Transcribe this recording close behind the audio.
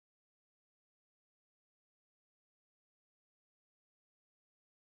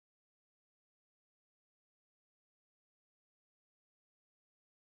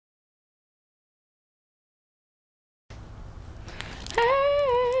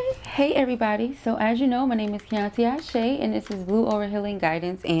Hey everybody, so as you know, my name is Kianti Ayshea and this is Blue Aura Healing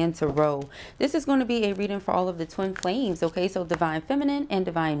Guidance and Tarot. This is going to be a reading for all of the twin flames, okay? So divine feminine and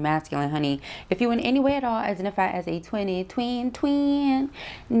divine masculine, honey. If you in any way at all identify as a twin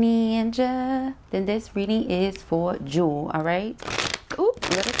ninja, then this reading is for Jewel, all right? Ooh,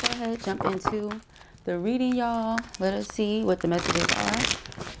 let us go ahead, jump into the reading, y'all. Let us see what the messages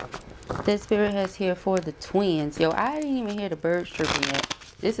are. This spirit has here for the twins. Yo, I didn't even hear the birds chirping yet.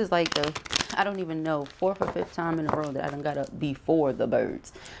 This is like the, I don't even know, 4th or 5th time in a row that I done got up before the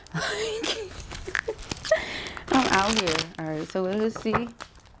birds. I'm out here. All right, so let us see.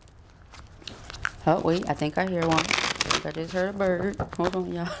 Oh, wait, I think I hear one. I think I just heard a bird. Hold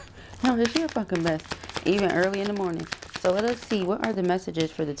on, y'all. No, this is a fucking mess. Even early in the morning. So let us see, what are the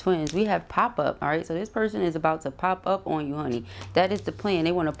messages for the twins? We have pop up, all right? So this person is about to pop up on you, honey. That is the plan.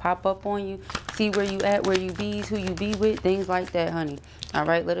 They want to pop up on you, see where you at, where you be, who you be with, things like that, honey. All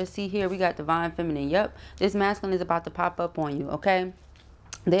right, let us see here. We got divine feminine. Yep, this masculine is about to pop up on you, okay?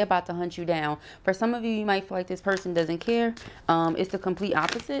 They're about to hunt you down. For some of you, you might feel like this person doesn't care. It's the complete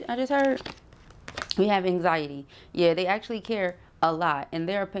opposite, I just heard. We have anxiety. Yeah, they actually care a lot, in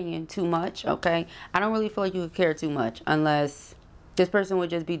their opinion, too much, okay? I don't really feel like you would care too much unless this person would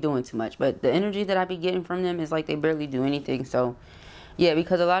just be doing too much. But the energy that I be getting from them is like they barely do anything. So yeah,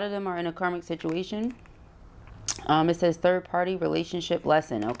 because a lot of them are in a karmic situation. It says third party relationship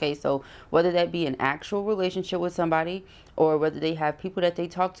lesson, okay? So whether that be an actual relationship with somebody or whether they have people that they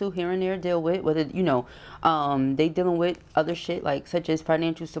talk to here and there, deal with, whether, you know, they dealing with other shit like such as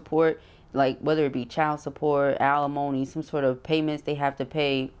financial support, like whether it be child support, alimony, some sort of payments they have to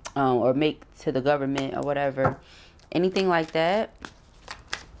pay or make to the government or whatever, anything like that.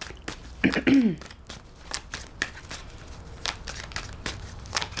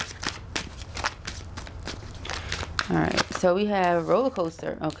 All right, so we have roller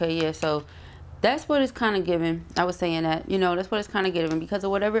coaster. Okay, yeah, so that's what it's kind of giving. I was saying that, you know, that's what it's kind of giving because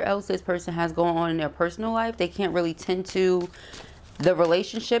of whatever else this person has going on in their personal life. They can't really tend to the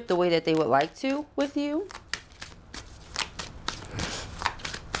relationship the way that they would like to with you.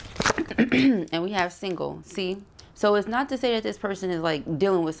 And we have single. See, so it's not to say that this person is like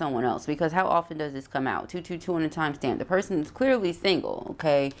dealing with someone else, because how often does this come out? 222 on the timestamp. The person is clearly single.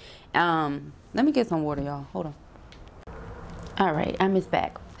 Okay, let me get some water, y'all. Hold on. All right, I'm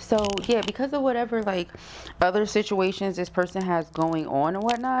back. So yeah, because of whatever like other situations this person has going on and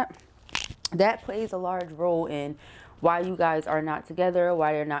whatnot, that plays a large role in why you guys are not together,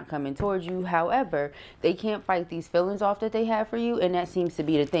 why they're not coming towards you. However, they can't fight these feelings off that they have for you, and that seems to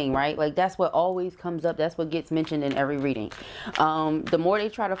be the thing, right? Like that's what always comes up. That's what gets mentioned in every reading. The more they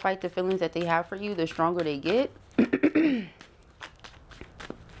try to fight the feelings that they have for you, the stronger they get.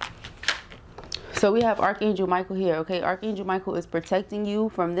 So we have Archangel Michael here, okay? Archangel Michael is protecting you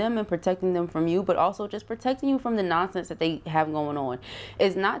from them and protecting them from you, but also just protecting you from the nonsense that they have going on.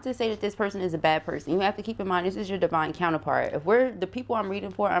 It's not to say that this person is a bad person. You have to keep in mind, this is your divine counterpart. If we're the people I'm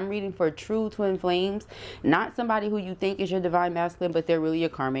reading for true twin flames, not somebody who you think is your divine masculine, but they're really a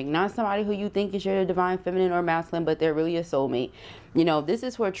karmic. Not somebody who you think is your divine feminine or masculine, but they're really a soulmate. You know, this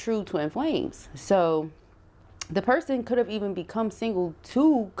is for true twin flames. So the person could have even become single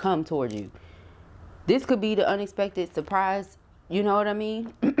to come towards you. This could be the unexpected surprise, you know what I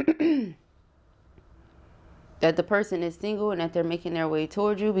mean? That the person is single and that they're making their way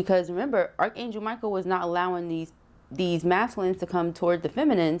towards you. Because remember, Archangel Michael was not allowing these masculines to come toward the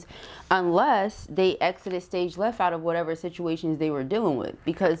feminines unless they exited stage left out of whatever situations they were dealing with.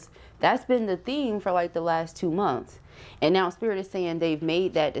 Because that's been the theme for like the last 2 months. And now Spirit is saying they've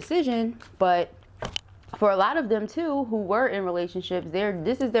made that decision, but for a lot of them too, who were in relationships,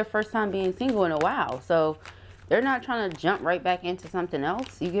 this is their first time being single in a while. So they're not trying to jump right back into something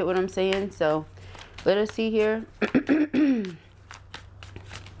else. You get what I'm saying? So let us see here.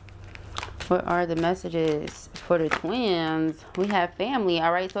 What are the messages for the twins? We have family.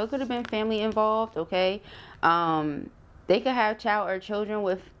 All right. So it could have been family involved. Okay. They could have child or children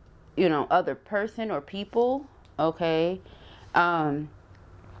with, you know, other person or people. Okay.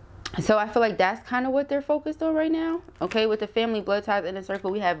 So I feel like that's kind of what they're focused on right now. Okay, with the family, blood ties, in the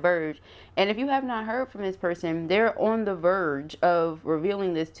circle, we have verge. And if you have not heard from this person, they're on the verge of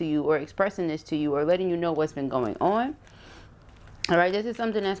revealing this to you or expressing this to you or letting you know what's been going on. All right, this is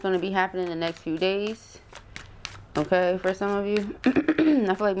something that's going to be happening in the next few days. Okay, for some of you.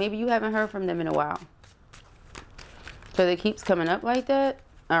 I feel like maybe you haven't heard from them in a while. So it keeps coming up like that.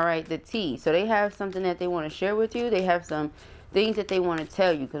 All right, the T. So they have something that they want to share with you. They have some things that they want to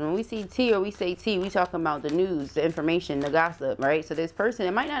tell you, because when we see T or we say T, we talking about the news, the information, the gossip, right? So this person,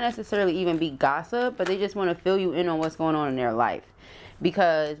 it might not necessarily even be gossip, but they just want to fill you in on what's going on in their life.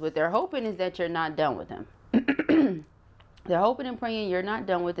 Because what they're hoping is that you're not done with them. They're hoping and praying you're not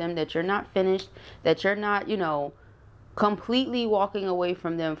done with them, that you're not finished, that you're not, you know, completely walking away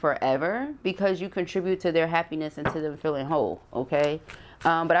from them forever, because you contribute to their happiness and to them feeling whole, okay?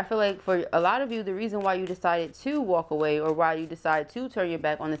 But I feel like for a lot of you, the reason why you decided to walk away, or why you decide to turn your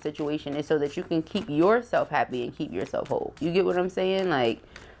back on the situation, is so that you can keep yourself happy and keep yourself whole. You get what I'm saying? Like,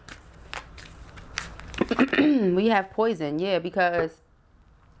 we have poison, yeah, because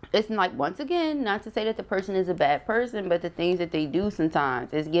it's like, once again, not to say that the person is a bad person, but the things that they do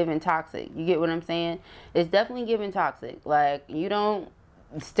sometimes is giving toxic. You get what I'm saying? It's definitely giving toxic. Like, you don't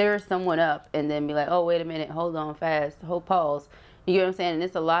stir someone up and then be like, oh, wait a minute, hold on, fast, hold, pause. You get what I'm saying? And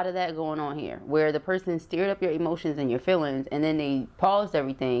there's a lot of that going on here, where the person stirred up your emotions and your feelings, and then they paused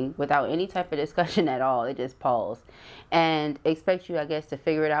everything without any type of discussion at all. They just paused and expect you, I guess, to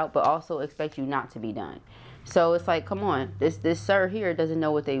figure it out, but also expect you not to be done. So it's like, come on, this sir here doesn't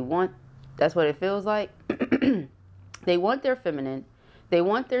know what they want. That's what it feels like. They want their feminine. They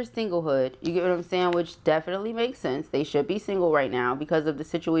want their singlehood. You get what I'm saying? Which definitely makes sense. They should be single right now because of the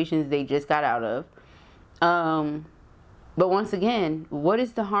situations they just got out of. But once again, what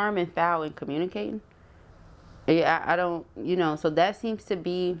is the harm and foul in communicating? Yeah, I don't, you know, so that seems to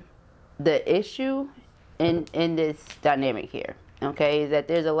be the issue in this dynamic here. Okay, is that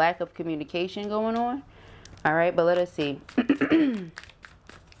there's a lack of communication going on. All right, but let us see.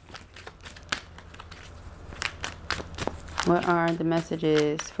 What are the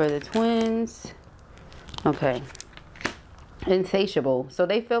messages for the twins? Okay. Insatiable. So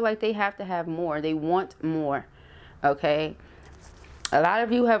they feel like they have to have more. They want more. Okay. A lot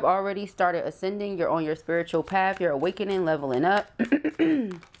of you have already started ascending. You're on your spiritual path. You're awakening, leveling up.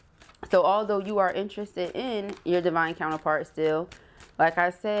 So although you are interested in your divine counterpart still, like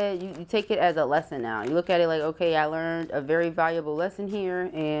I said, you take it as a lesson now. You look at it like, okay, I learned a very valuable lesson here,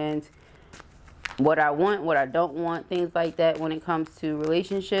 and what I want, what I don't want, things like that when it comes to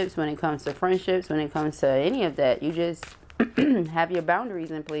relationships, when it comes to friendships, when it comes to any of that. You just have your boundaries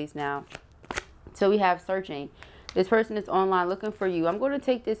in place now. So we have searching. This person is online looking for you. I'm going to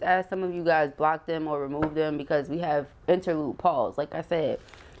take this as some of you guys block them or remove them, because we have interlude pause. Like I said,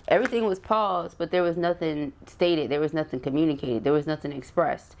 everything was paused, but there was nothing stated. There was nothing communicated. There was nothing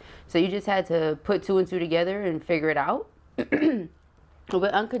expressed. So you just had to put 2 and 2 together and figure it out.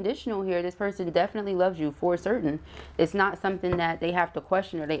 But unconditional here, this person definitely loves you for certain. It's not something that they have to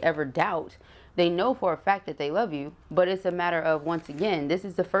question or they ever doubt. They know for a fact that they love you, but it's a matter of, once again, this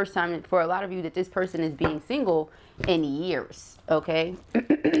is the first time for a lot of you that this person is being single in years, okay?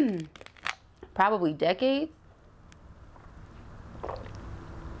 Probably decades.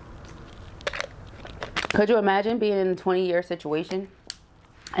 Could you imagine being in a 20-year situation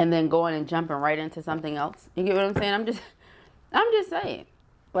and then going and jumping right into something else? You get what I'm saying? I'm just saying,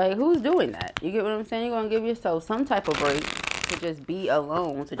 like, who's doing that? You get what I'm saying? You're going to give yourself some type of break to just be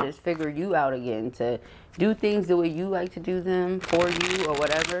alone, to just figure you out again, to do things the way you like to do them for you or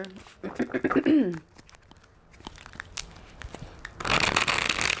whatever.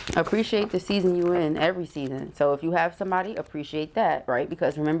 Appreciate the season you were in, every season. So if you have somebody, appreciate that, right?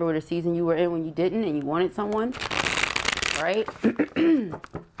 Because remember the season you were in when you didn't and you wanted someone, right?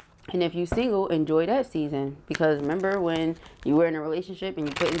 And if you single, enjoy that season. Because remember when you were in a relationship and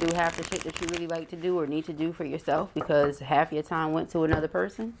you couldn't do half the shit that you really like to do or need to do for yourself because half your time went to another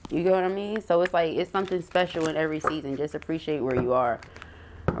person? You get what I mean? So it's like, it's something special in every season. Just appreciate where you are,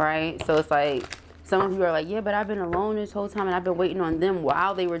 right? So it's like, some of you are like, yeah, but I've been alone this whole time and I've been waiting on them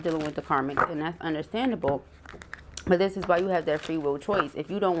while they were dealing with the karmics. And that's understandable. But this is why you have that free will choice.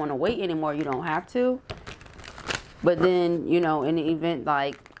 If you don't want to wait anymore, you don't have to. But then, you know, in the event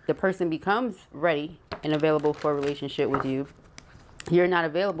like the person becomes ready and available for a relationship with you, you're not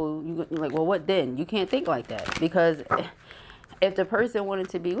available, you're like, well, what then? You can't think like that. Because if the person wanted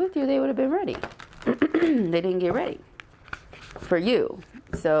to be with you, they would have been ready. They didn't get ready for you.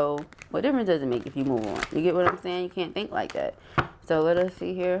 So what difference does it make if you move on? You get what I'm saying? You can't think like that. So let us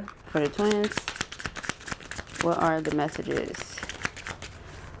see here for the twins. What are the messages?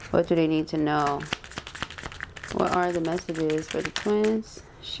 What do they need to know? What are the messages for the twins?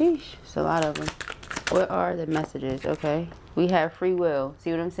 Sheesh, it's a lot of them. What are the messages? Okay, we have free will.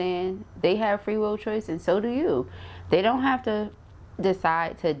 See what I'm saying? They have free will choice, and so do you. They don't have to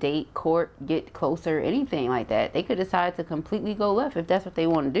decide to date, court, get closer, anything like that. They could decide to completely go left if that's what they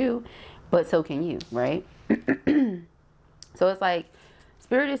want to do, but so can you, right? So it's like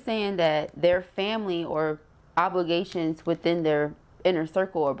Spirit is saying that their family or obligations within their inner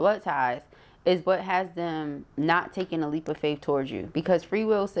circle or blood ties is what has them not taking a leap of faith towards you. Because free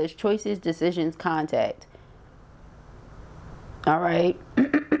will says choices, decisions, contact. All right.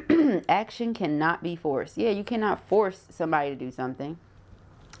 Action cannot be forced. Yeah, you cannot force somebody to do something.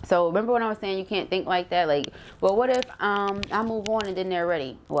 So remember when I was saying you can't think like that? Like, well, what if I move on and then they're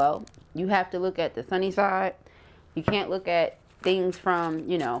ready? Well, you have to look at the sunny side. You can't look at things from,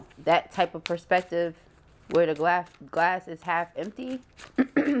 you know, that type of perspective where the glass is half empty.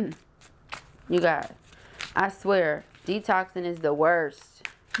 You guys, I swear, detoxing is the worst.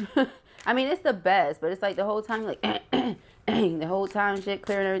 I mean, it's the best, but it's like the whole time, like, the whole time shit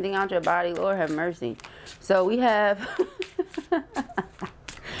clearing everything out your body. Lord have mercy. So we have,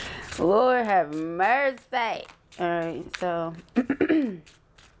 Lord have mercy. All right, so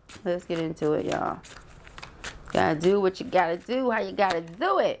let's get into it, y'all. Gotta do what you gotta do, how you gotta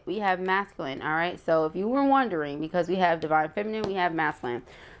do it. We have masculine, all right? So if you were wondering, because we have divine feminine, we have masculine.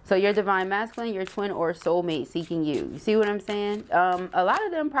 So your divine masculine, your twin or soulmate seeking you. You see what I'm saying? A lot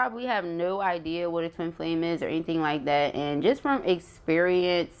of them probably have no idea what a twin flame is or anything like that. And just from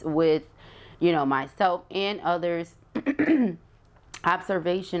experience with, you know, myself and others,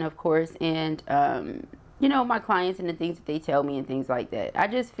 observation, of course, and, you know, my clients and the things that they tell me and things like that. I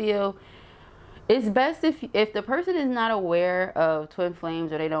just feel it's best if the person is not aware of twin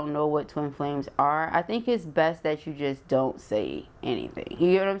flames or they don't know what twin flames are, I think it's best that you just don't say anything.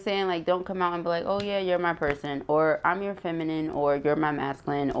 You get what I'm saying? Like, don't come out and be like, oh yeah, you're my person, or I'm your feminine, or you're my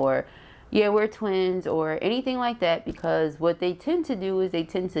masculine, or yeah, we're twins, or anything like that, because what they tend to do is they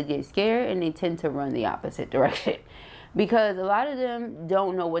tend to get scared and they tend to run the opposite direction. Because a lot of them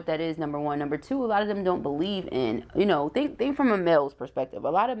don't know what that is, number one. Number two, a lot of them don't believe in, you know, think from a male's perspective. A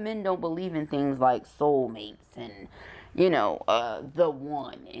lot of men don't believe in things like soulmates and, you know, the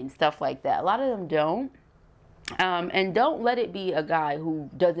one and stuff like that. A lot of them don't. And don't let it be a guy who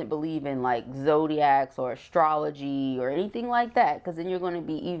doesn't believe in like zodiacs or astrology or anything like that, because then you're going to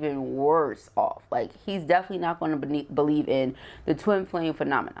be even worse off. Like, he's definitely not going to believe in the twin flame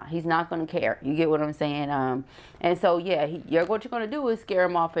phenomena. He's not going to care. You get what I'm saying? And so, yeah, what you're going to do is scare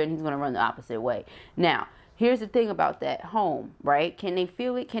him off and he's going to run the opposite way. Now, here's the thing about that home, right? Can they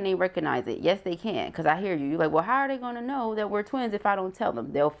feel it? Can they recognize it? Yes, they can. Because I hear you. You're like, well, how are they going to know that we're twins if I don't tell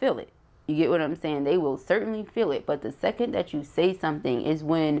them? They'll feel it. You get what I'm saying? They will certainly feel it. But the second that you say something is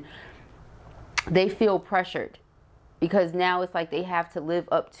when they feel pressured. Because now it's like they have to live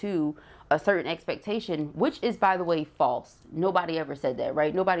up to a certain expectation, which is, by the way, false. Nobody ever said that,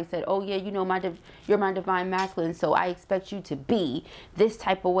 right? Nobody said, oh yeah, you know, you're my divine masculine, so I expect you to be this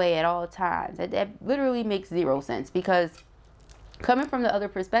type of way at all times. That literally makes zero sense. Because coming from the other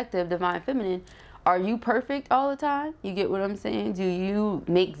perspective, divine feminine, are you perfect all the time? You get what I'm saying? Do you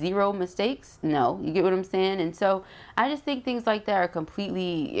make zero mistakes? No. You get what I'm saying? And so I just think things like that are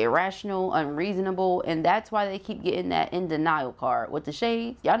completely irrational, unreasonable. And that's why they keep getting that in denial card with the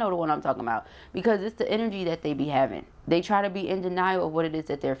shades. Y'all know the one I'm talking about. Because it's the energy that they be having. They try to be in denial of what it is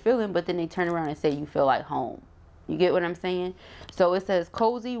that they're feeling, but then they turn around and say you feel like home. You get what I'm saying? So it says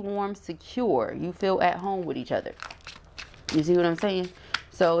cozy, warm, secure. You feel at home with each other. You see what I'm saying?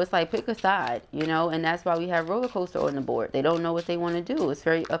 So it's like, pick a side, you know, and that's why we have roller coaster on the board. They don't know what they want to do. It's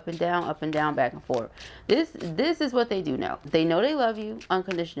very up and down, back and forth. This is what they do know. They know they love you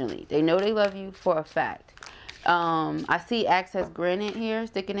unconditionally. They know they love you for a fact. I see access granted here,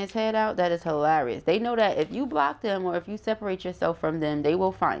 sticking his head out. That is hilarious. They know that if you block them or if you separate yourself from them, they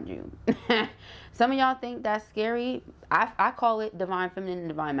will find you. Some of y'all think that's scary. I call it divine feminine and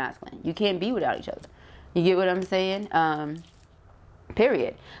divine masculine. You can't be without each other. You get what I'm saying?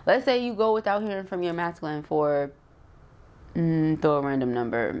 Period. Let's say you go without hearing from your masculine for, throw a random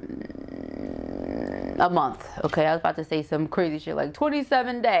number, a month. Okay, I was about to say some crazy shit like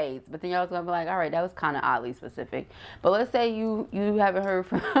 27 days. But then y'all was going to be like, all right, that was kind of oddly specific. But let's say you haven't heard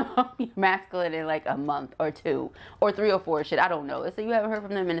from your masculine in like a month or two or 3 or 4 shit. I don't know. Let's say you haven't heard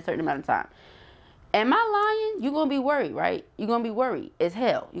from them in a certain amount of time. Am I lying? You're going to be worried, right? You're going to be worried as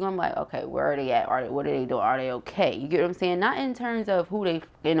hell. You're going to be like, okay, where are they at? What are they doing? Are they okay? You get what I'm saying? Not in terms of who they,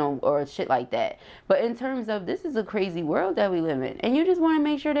 you know, or shit like that. But in terms of, this is a crazy world that we live in. And you just want to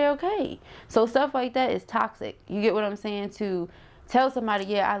make sure they're okay. So stuff like that is toxic. You get what I'm saying? To tell somebody,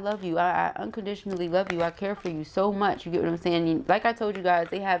 yeah, I love you. I unconditionally love you. I care for you so much. You get what I'm saying? Like I told you guys,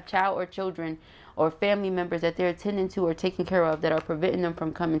 they have child or children or family members that they're attending to or taking care of that are preventing them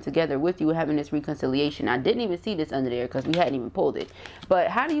from coming together with you and having this reconciliation. I didn't even see this under there because we hadn't even pulled it. But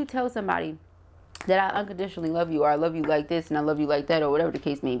how do you tell somebody that I unconditionally love you, or I love you like this and I love you like that, or whatever the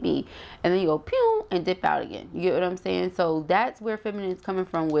case may be, and then you go pew and dip out again? You get what I'm saying? So that's where feminine is coming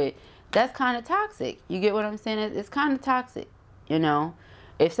from with, that's kind of toxic. You get what I'm saying? It's kind of toxic, you know?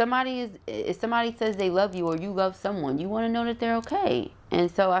 If somebody says they love you or you love someone, you want to know that they're okay. And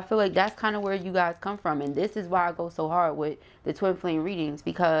so I feel like that's kind of where you guys come from. And this is why I go so hard with the twin flame readings,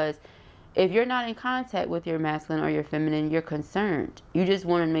 because if you're not in contact with your masculine or your feminine, you're concerned. You just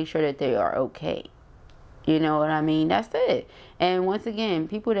want to make sure that they are okay. You know what I mean? That's it. And once again,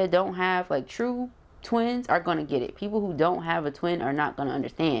 people that don't have like true twins are going to get it. People who don't have a twin are not going to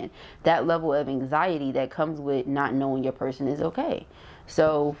understand that level of anxiety that comes with not knowing your person is okay.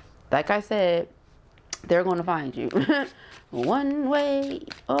 So, like I said, they're going to find you one way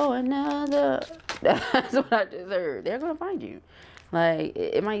or another. That's what I just heard. They're going to find you. Like,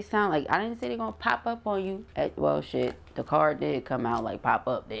 it might sound like, I didn't say they're going to pop up on you. Well, shit, the card did come out like pop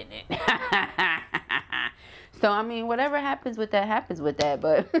up, didn't it? So, I mean, whatever happens with that, happens with that.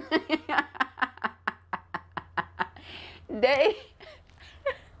 But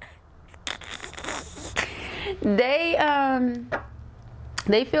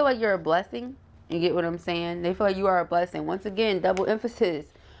they feel like you're a blessing. You get what I'm saying? They feel like you are a blessing. Once again, double emphasis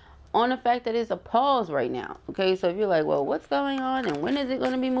on the fact that it's a pause right now. Okay, so if you're like, well, what's going on and when is it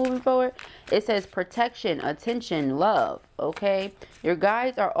going to be moving forward? It says protection, attention, love. Okay, your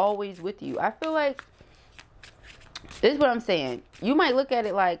guides are always with you. I feel like this is what I'm saying. You might look at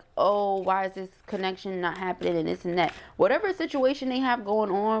it like, oh, why is this connection not happening and this and that. Whatever situation they have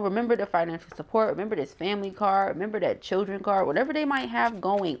going on, remember the financial support, remember this family card, remember that children card, whatever they might have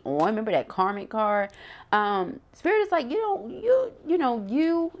going on, remember that karmic card. Spirit is like, your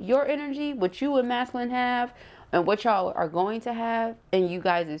energy, what you and masculine have and what y'all are going to have in you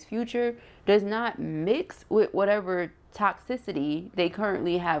guys' future does not mix with whatever toxicity they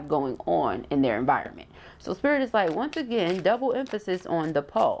currently have going on in their environment. So Spirit is like, once again, double emphasis on the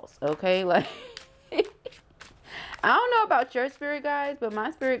pause. Okay, like I don't know about your spirit guides, but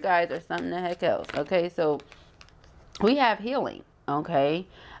my spirit guides are something the heck else. Okay, so we have healing. Okay,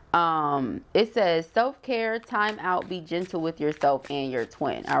 it says self-care, time out, be gentle with yourself and your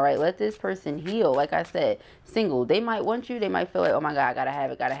twin. All right, let this person heal. Like I said, single, they might want you, they might feel like, oh my God, I gotta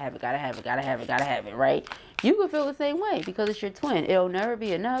have it, gotta have it, gotta have it, gotta have it, gotta have it, right? You could feel the same way because it's your twin. It'll never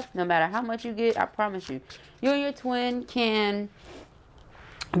be enough, no matter how much you get. I promise you, you and your twin can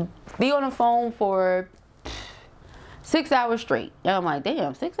be on the phone for 6 hours straight. And I'm like,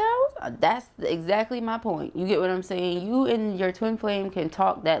 damn, 6 hours? That's exactly my point. You get what I'm saying? You and your twin flame can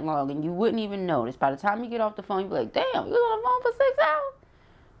talk that long and you wouldn't even notice. By the time you get off the phone, you'll be like, damn, you was on the phone for 6 hours?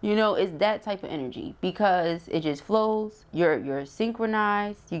 You know, it's that type of energy because it just flows. You're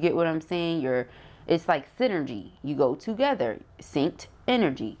synchronized. You get what I'm saying? It's like synergy. You go together. Synced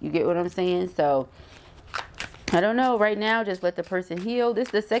energy. You get what I'm saying? So I don't know. Right now, just let the person heal. This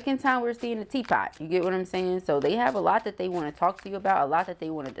is the second time we're seeing the teapot. You get what I'm saying? So they have a lot that they want to talk to you about, a lot that they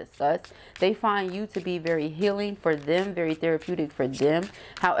want to discuss. They find you to be very healing for them, very therapeutic for them.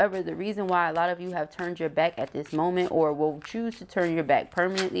 However, the reason why a lot of you have turned your back at this moment or will choose to turn your back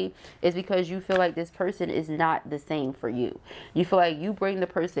permanently is because you feel like this person is not the same for you. You feel like you bring the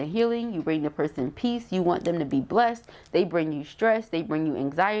person healing, you bring the person peace, you want them to be blessed. They bring you stress, they bring you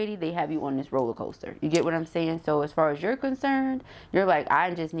anxiety, they have you on this roller coaster. You get what I'm saying? So as far as you're concerned, you're like,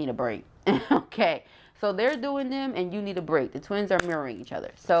 I just need a break. Okay, so they're doing them and you need a break. The twins are mirroring each other.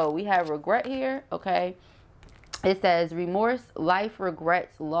 So we have regret here. Okay, it says remorse, life,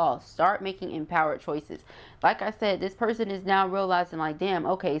 regrets, loss. Start making empowered choices. Like I said, this person is now realizing like, damn,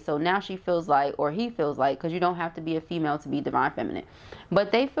 okay, so now she feels like, or he feels like, because you don't have to be a female to be divine feminine,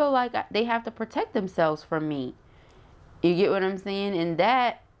 but they feel like they have to protect themselves from me. You get what I'm saying? And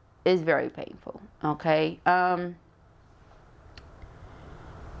that is very painful. Okay,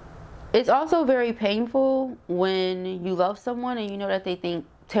 it's also very painful when you love someone and you know that they think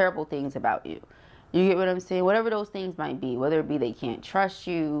terrible things about you. You get what I'm saying? Whatever those things might be, whether it be they can't trust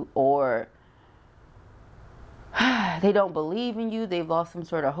you or they don't believe in you, they've lost some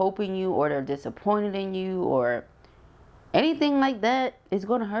sort of hope in you, or they're disappointed in you, or anything like that, is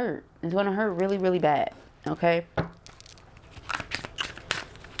going to hurt. It's going to hurt really, really bad. Okay?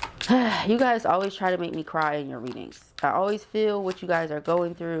 You guys always try to make me cry in your readings. I always feel what you guys are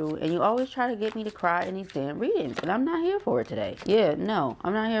going through, and you always try to get me to cry in these damn readings, and I'm not here for it today. Yeah, no,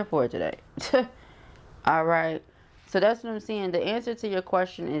 I'm not here for it today. All right, so that's what I'm saying. The answer to your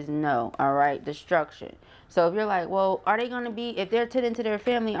question is no. All right, destruction. So if you're like, well, are they going to be, if they're tending to their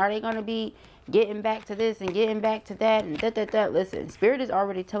family, are they going to be getting back to this and getting back to that and that? Listen, Spirit is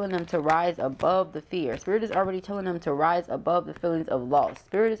already telling them to rise above the fear. Spirit is already telling them to rise above the feelings of loss.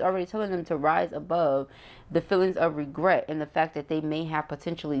 Spirit is already telling them to rise above the feelings of regret and the fact that they may have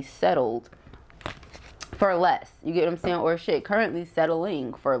potentially settled for less. You get what I'm saying? Or shit, currently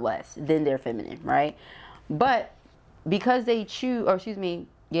settling for less than their feminine, right? But because they choose, or excuse me,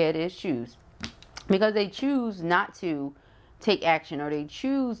 yeah, it is choose. Because they choose not to take action, or they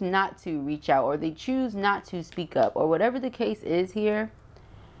choose not to reach out, or they choose not to speak up, or whatever the case is here.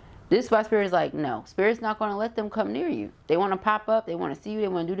 This is why Spirit is like, no. Spirit's not going to let them come near you. They want to pop up. They want to see you. They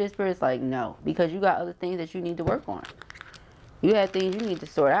want to do this. Spirit's like, no. Because you got other things that you need to work on. You have things you need to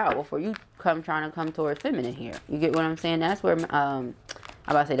sort out before you trying to come towards feminine here. You get what I'm saying? That's where, I'm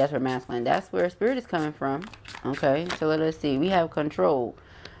about to say that's where masculine. That's where Spirit is coming from. Okay, so let us see. We have control.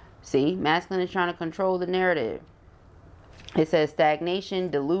 See, masculine is trying to control the narrative. It says stagnation,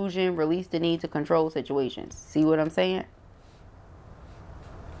 delusion, release the need to control situations. See what I'm saying?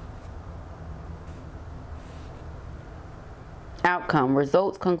 Outcome,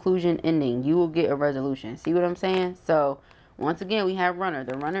 results, conclusion, ending. You will get a resolution. See what I'm saying? So, once again, we have runner.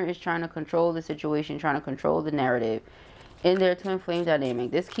 The runner is trying to control the situation, trying to control the narrative in their twin flame dynamic.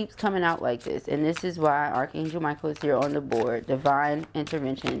 This keeps coming out like this. And this is why Archangel Michael is here on the board. Divine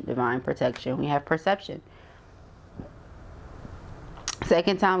intervention, divine protection. We have perception.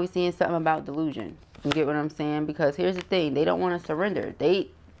 Second time we're seeing something about delusion. You get what I'm saying? Because here's the thing. They don't want to surrender.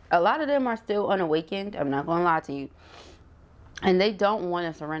 A lot of them are still unawakened. I'm not going to lie to you. And they don't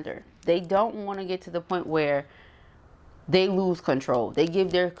want to surrender. They don't want to get to the point where they lose control. They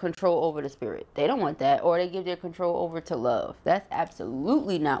give their control over to spirit. They don't want that. Or they give their control over to love. That's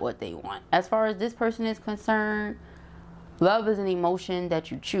absolutely not what they want. As far as this person is concerned, love is an emotion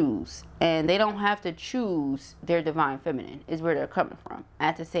that you choose. And they don't have to choose their divine feminine, is where they're coming from.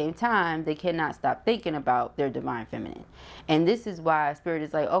 At the same time, they cannot stop thinking about their divine feminine. And this is why spirit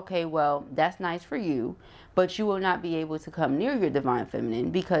is like, okay, well, that's nice for you, but you will not be able to come near your divine feminine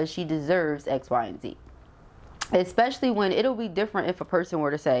because she deserves X, Y, and Z. Especially when it'll be different if a person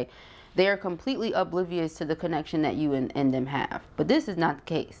were to say they are completely oblivious to the connection that you and them have. But this is not the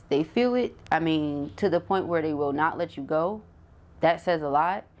case. They feel it, I mean, to the point where they will not let you go. That says a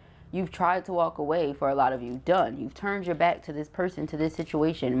lot. You've tried to walk away for a lot of you. Done. You've turned your back to this person, to this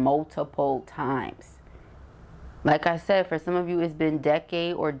situation multiple times. Like I said, for some of you, it's been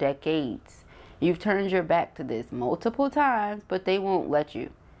decade or decades. You've turned your back to this multiple times, but they won't let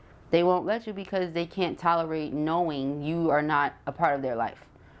you. They won't let you because they can't tolerate knowing you are not a part of their life,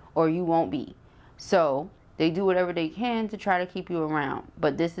 or you won't be. So they do whatever they can to try to keep you around.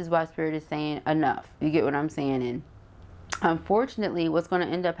 But this is why spirit is saying enough. You get what I'm saying? And unfortunately, what's going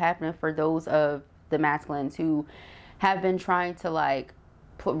to end up happening for those of the masculines who have been trying to like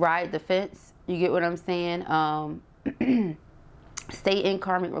ride the fence, you get what I'm saying? Stay in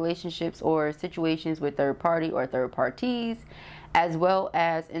karmic relationships or situations with third party or third parties, as well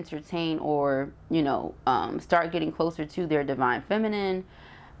as entertain or, you know, start getting closer to their divine feminine.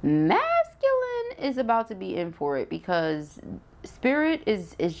 Masculine is about to be in for it because spirit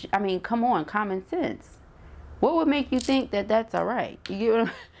is I mean, come on, common sense. What would make you think that that's all right? You get what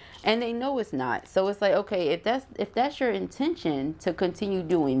I'm, and they know it's not. So it's like, okay, if that's your intention to continue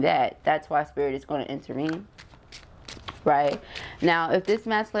doing that, that's why spirit is going to intervene. Right now, if this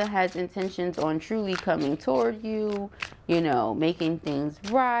masculine has intentions on truly coming toward you, you know, making things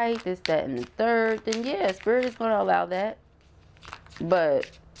right, this, that, and the third, then yeah, spirit is going to allow that.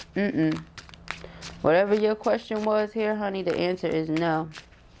 But whatever your question was here, honey, the answer is no.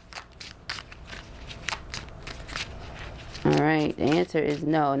 All right, the answer is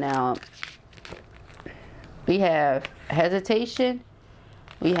no. Now we have hesitation,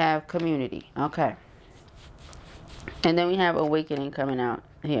 we have community. Okay. And then we have awakening coming out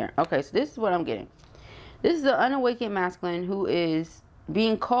here. Okay, so this is what I'm getting. This is an unawakened masculine who is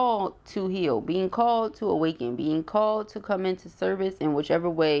being called to heal, being called to awaken, being called to come into service in whichever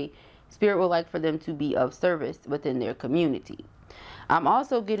way spirit would like for them to be of service within their community. I'm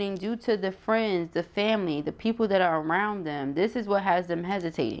also getting, due to the friends, the family, the people that are around them, this is what has them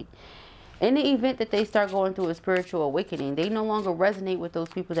hesitating. In the event that they start going through a spiritual awakening, they no longer resonate with those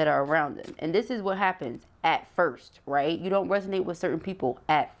people that are around them. And this is what happens at first, right? You don't resonate with certain people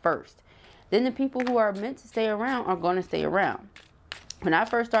at first. Then the people who are meant to stay around are going to stay around. When I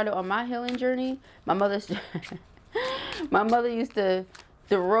first started on my healing journey, my mother used to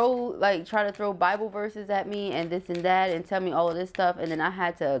try to throw Bible verses at me and this and that and tell me all of this stuff, and then I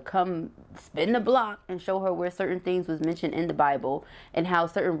had to come spin the block and show her where certain things was mentioned in the Bible and how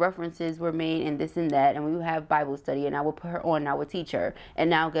certain references were made and this and that, and we would have Bible study and I would put her on and I would teach her. And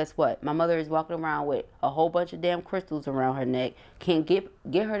now guess what? My mother is walking around with a whole bunch of damn crystals around her neck. Can't get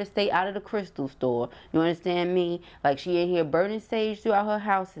her to stay out of the crystal store. You understand me? Like, she in here burning sage throughout her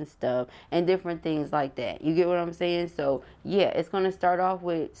house and stuff and different things like that. You get what I'm saying? So yeah, it's going to start off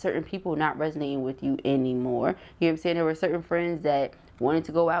with certain people not resonating with you anymore. You know what I'm saying? There were certain friends that wanted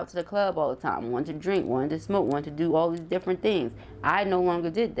to go out to the club all the time, wanted to drink, wanted to smoke, wanted to do all these different things. I no longer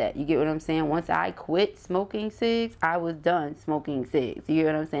did that. You get what I'm saying? Once I quit smoking cigs, I was done smoking cigs. You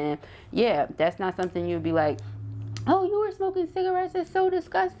get what I'm saying? Yeah, that's not something you'd be like, oh, you were smoking cigarettes, it's so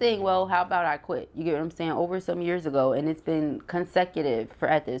disgusting. Well, how about I quit? You get what I'm saying? Over some years ago, and it's been consecutive for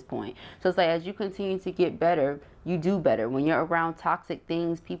at this point. So it's like, as you continue to get better, you do better. When you're around toxic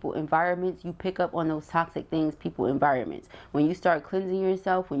things, people, environments, you pick up on those toxic things, people, environments. When you start cleansing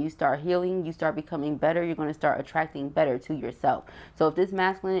yourself, when you start healing, you start becoming better, you're going to start attracting better to yourself. So if this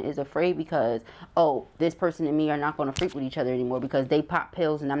masculine is afraid because, oh, this person and me are not going to freak with each other anymore because they pop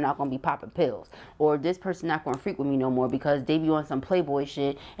pills and I'm not going to be popping pills, or this person not going to freak with me no more because they be on some Playboy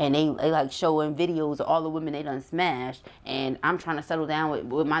shit and they like showing videos of all the women they done smashed, and I'm trying to settle down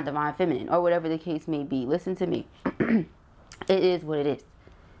with my divine feminine, or whatever the case may be. Listen to me. It is what it is.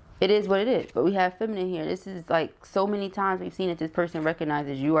 It is what it is. But we have feminine here. This is like so many times we've seen that this person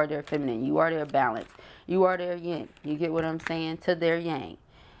recognizes you are their feminine. You are their balance. You are their yin. You get what I'm saying? To their yang.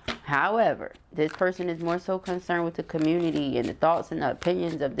 However, this person is more so concerned with the community and the thoughts and the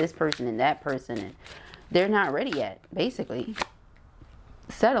opinions of this person and that person. And they're not ready yet, basically.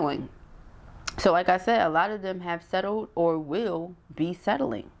 Settling. So like I said, a lot of them have settled or will be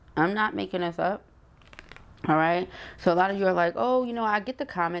settling. I'm not making this up. All right. So a lot of you are like, oh, you know, I get the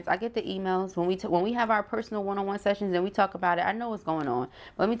comments, I get the emails when we have our personal one-on-one sessions and we talk about it. I know what's going on.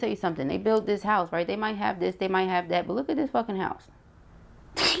 But let me tell you something. They built this house, right? They might have this, they might have that, but look at this fucking house.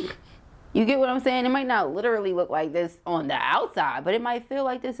 You get what I'm saying? It might not literally look like this on the outside, but it might feel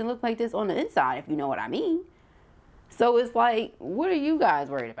like this and look like this on the inside, if you know what I mean. So it's like, what are you guys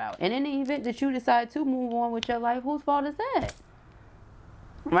worried about? And in the event that you decide to move on with your life, whose fault is that?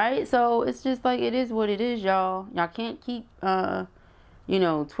 Right? So it's just like, it is what it is, y'all. Y'all can't keep, you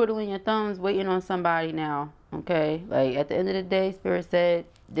know, twiddling your thumbs waiting on somebody now. Okay? Like, at the end of the day, Spirit said,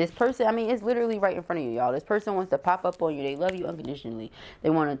 this person, I mean, it's literally right in front of you, y'all. This person wants to pop up on you. They love you unconditionally. They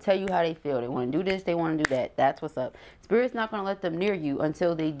want to tell you how they feel. They want to do this. They want to do that. That's what's up. Spirit's not going to let them near you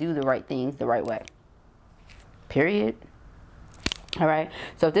until they do the right things the right way. Period. All right.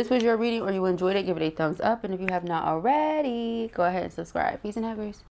 So if this was your reading or you enjoyed it, give it a thumbs up. And if you have not already, go ahead and subscribe. Peace and have grace.